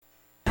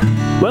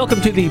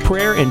Welcome to the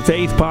Prayer and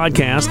Faith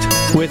Podcast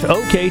with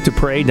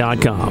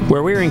OKToPray.com,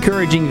 where we're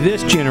encouraging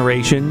this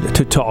generation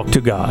to talk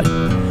to God.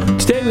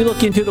 Today we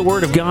look into the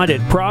Word of God at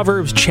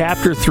Proverbs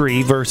chapter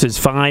 3, verses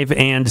 5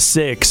 and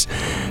 6,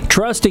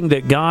 trusting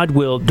that God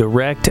will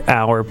direct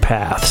our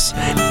paths.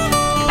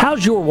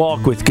 How's your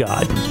walk with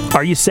God?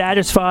 Are you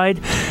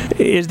satisfied?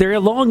 Is there a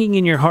longing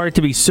in your heart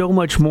to be so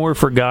much more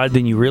for God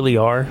than you really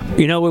are?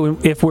 You know,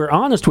 if we're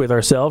honest with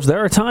ourselves,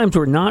 there are times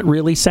we're not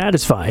really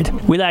satisfied.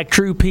 We lack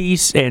true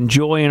peace and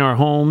joy in our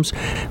homes.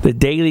 The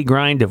daily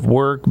grind of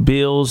work,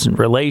 bills, and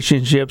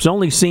relationships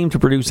only seem to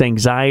produce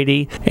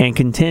anxiety and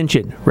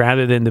contention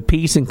rather than the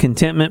peace and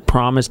contentment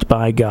promised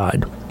by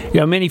God. You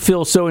know, many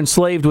feel so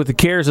enslaved with the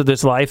cares of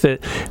this life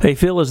that they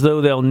feel as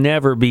though they'll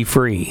never be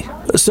free.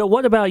 So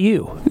what about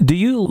you? Do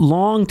you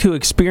long to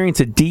experience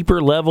a deeper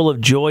level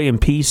of joy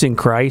and peace in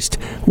Christ?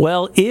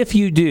 Well, if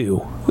you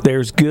do,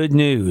 there's good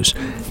news.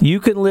 You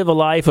can live a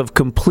life of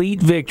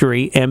complete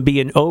victory and be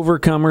an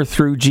overcomer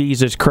through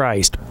Jesus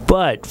Christ.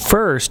 But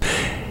first,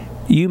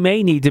 you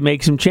may need to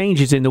make some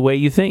changes in the way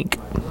you think.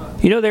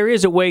 You know, there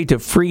is a way to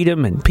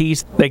freedom and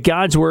peace that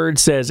God's Word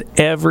says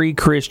every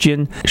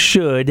Christian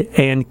should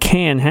and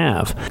can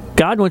have.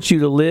 God wants you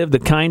to live the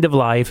kind of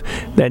life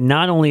that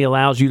not only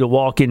allows you to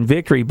walk in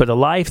victory, but a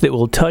life that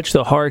will touch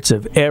the hearts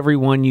of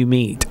everyone you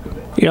meet.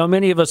 You know,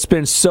 many of us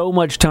spend so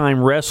much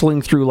time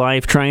wrestling through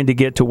life trying to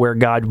get to where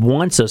God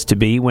wants us to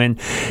be when,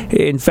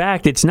 in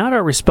fact, it's not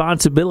our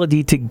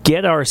responsibility to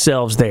get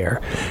ourselves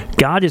there.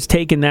 God has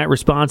taken that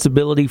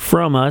responsibility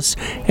from us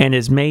and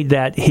has made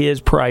that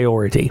His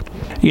priority.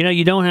 You know,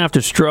 you don't have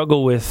to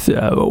struggle with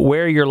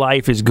where your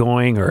life is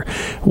going or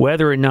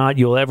whether or not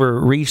you'll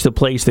ever reach the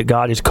place that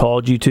God has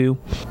called you to.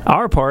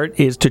 Our part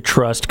is to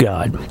trust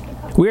God.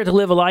 We are to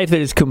live a life that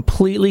is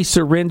completely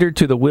surrendered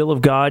to the will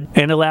of God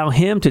and allow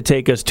Him to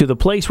take us to the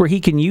place where He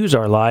can use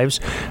our lives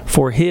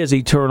for His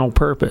eternal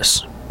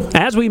purpose.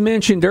 As we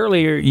mentioned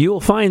earlier, you will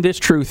find this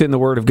truth in the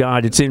Word of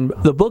God. It's in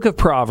the book of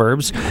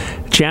Proverbs,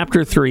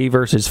 chapter 3,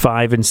 verses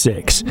 5 and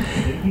 6.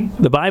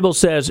 The Bible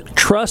says,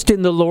 "Trust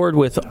in the Lord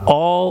with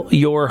all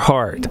your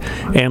heart,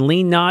 and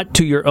lean not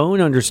to your own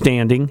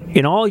understanding.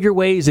 In all your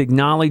ways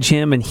acknowledge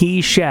Him, and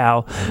He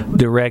shall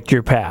direct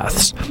your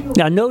paths."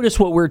 Now notice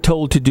what we're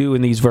told to do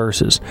in these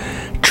verses.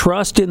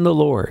 Trust in the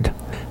Lord.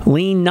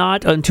 Lean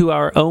not unto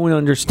our own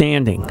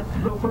understanding.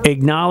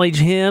 Acknowledge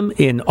Him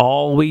in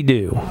all we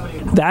do.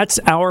 That's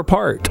our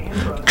part.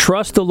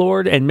 Trust the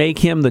Lord and make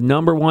Him the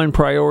number one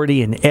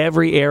priority in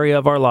every area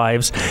of our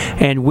lives.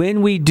 And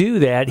when we do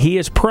that, He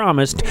has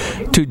promised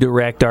to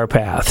direct our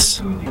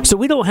paths. So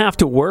we don't have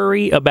to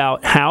worry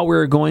about how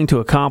we're going to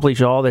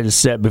accomplish all that is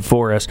set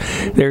before us.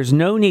 There's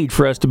no need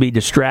for us to be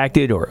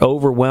distracted or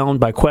overwhelmed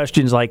by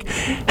questions like,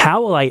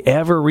 how will I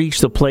ever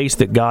reach the place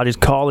that God is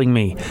calling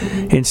me?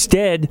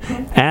 Instead,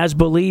 as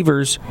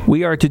believers,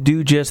 we are to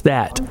do just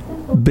that.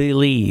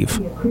 Believe.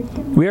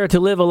 We are to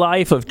live a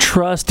life of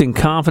trust and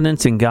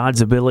confidence in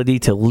God's ability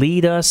to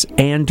lead us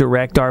and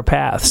direct our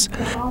paths.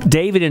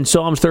 David in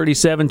Psalms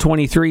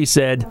 37:23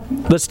 said,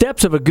 "The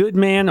steps of a good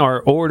man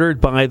are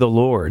ordered by the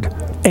Lord,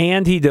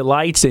 and he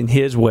delights in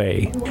his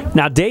way."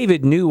 Now,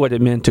 David knew what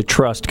it meant to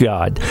trust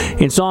God.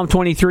 In Psalm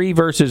 23,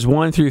 verses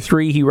 1 through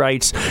 3, he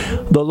writes,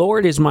 "The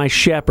Lord is my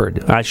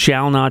shepherd, I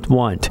shall not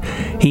want.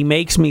 He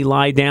makes me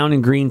lie down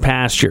in green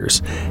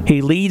pastures.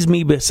 He leads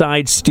me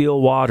beside still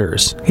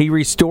waters. He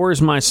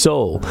restores my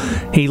soul.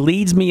 He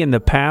leads me in the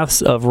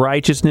paths of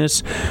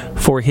righteousness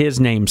for His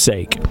name's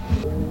sake."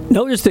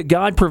 Notice that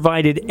God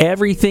provided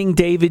everything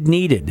David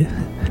needed.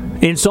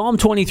 In Psalm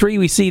 23,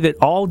 we see that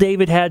all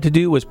David had to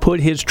do was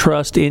put his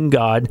trust in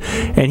God,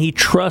 and he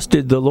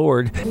trusted the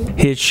Lord,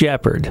 his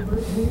shepherd.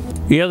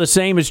 You know, the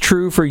same is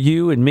true for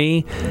you and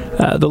me.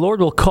 The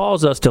Lord will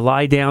cause us to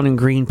lie down in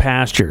green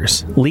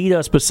pastures, lead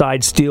us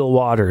beside still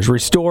waters,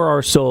 restore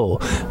our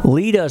soul,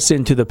 lead us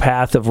into the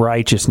path of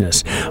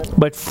righteousness.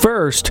 But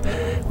first,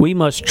 we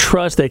must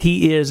trust that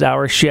He is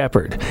our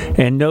shepherd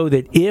and know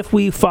that if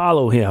we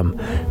follow Him,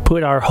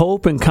 put our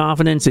hope and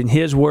confidence in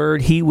His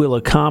word, He will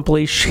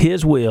accomplish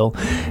His will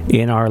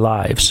in our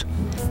lives.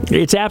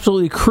 It's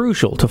absolutely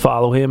crucial to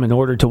follow Him in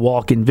order to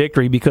walk in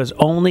victory because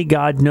only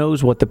God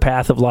knows what the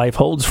path of life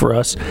holds for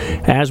us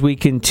as we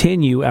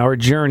continue our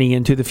journey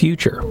into the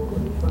future.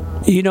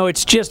 You know,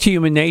 it's just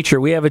human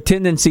nature. We have a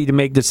tendency to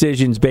make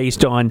decisions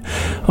based on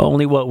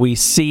only what we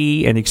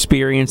see and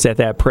experience at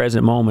that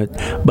present moment,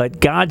 but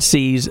God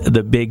sees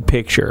the big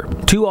picture.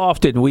 Too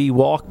often we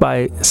walk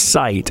by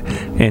sight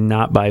and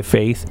not by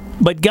faith,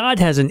 but God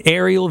has an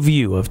aerial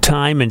view of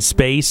time and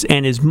space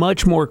and is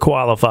much more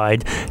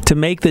qualified to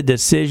make the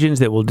decisions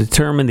that will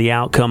determine the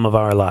outcome of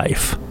our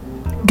life.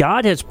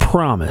 God has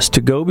promised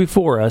to go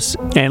before us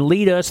and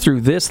lead us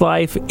through this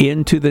life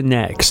into the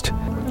next.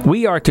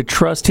 We are to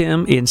trust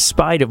Him in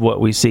spite of what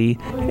we see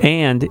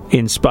and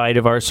in spite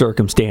of our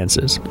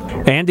circumstances.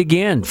 And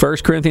again,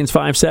 1 Corinthians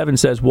 5:7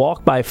 says,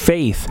 "Walk by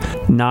faith,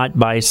 not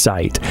by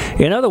sight."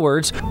 In other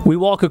words, we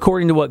walk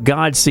according to what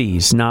God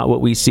sees, not what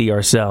we see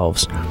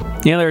ourselves.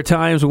 There are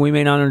times when we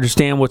may not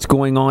understand what's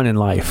going on in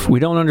life. We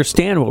don't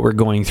understand what we're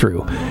going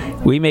through.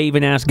 We may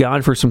even ask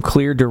God for some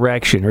clear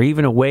direction or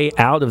even a way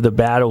out of the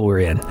battle we're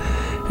in.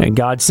 And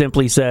God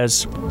simply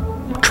says,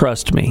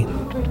 trust me.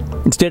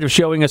 Instead of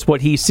showing us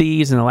what He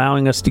sees and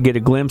allowing us to get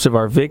a glimpse of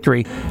our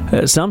victory,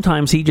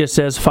 sometimes He just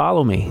says,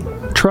 follow me,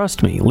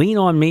 trust me, lean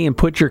on me, and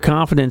put your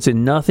confidence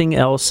in nothing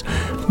else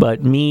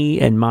but me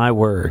and my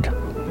word.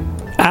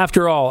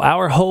 After all,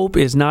 our hope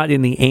is not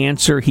in the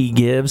answer He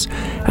gives.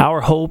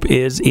 Our hope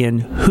is in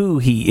who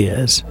He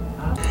is.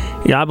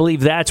 I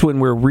believe that's when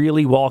we're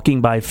really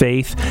walking by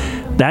faith.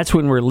 That's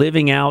when we're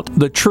living out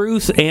the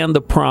truth and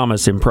the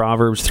promise in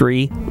Proverbs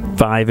 3,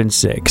 5, and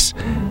 6.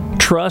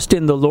 Trust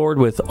in the Lord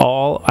with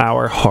all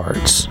our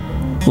hearts.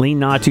 Lean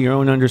not to your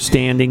own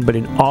understanding, but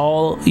in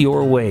all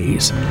your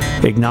ways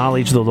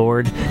acknowledge the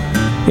Lord.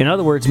 In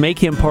other words, make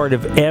Him part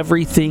of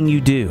everything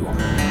you do.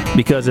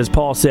 Because as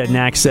Paul said in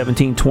Acts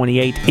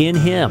 17:28, in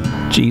Him,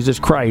 Jesus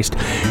Christ,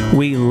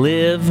 we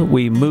live,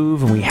 we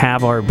move, and we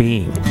have our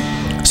being.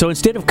 So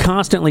instead of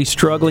constantly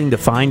struggling to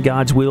find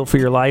God's will for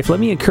your life, let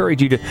me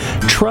encourage you to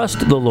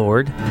trust the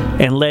Lord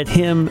and let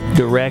Him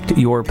direct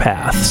your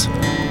paths.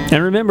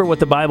 And remember what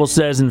the Bible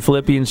says in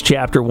Philippians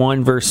chapter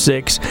 1, verse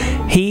 6,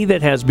 He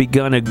that has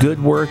begun a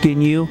good work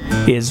in you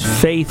is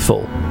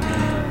faithful.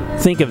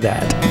 Think of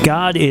that.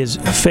 God is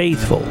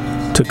faithful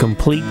to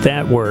complete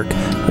that work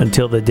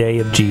until the day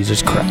of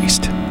Jesus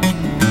Christ.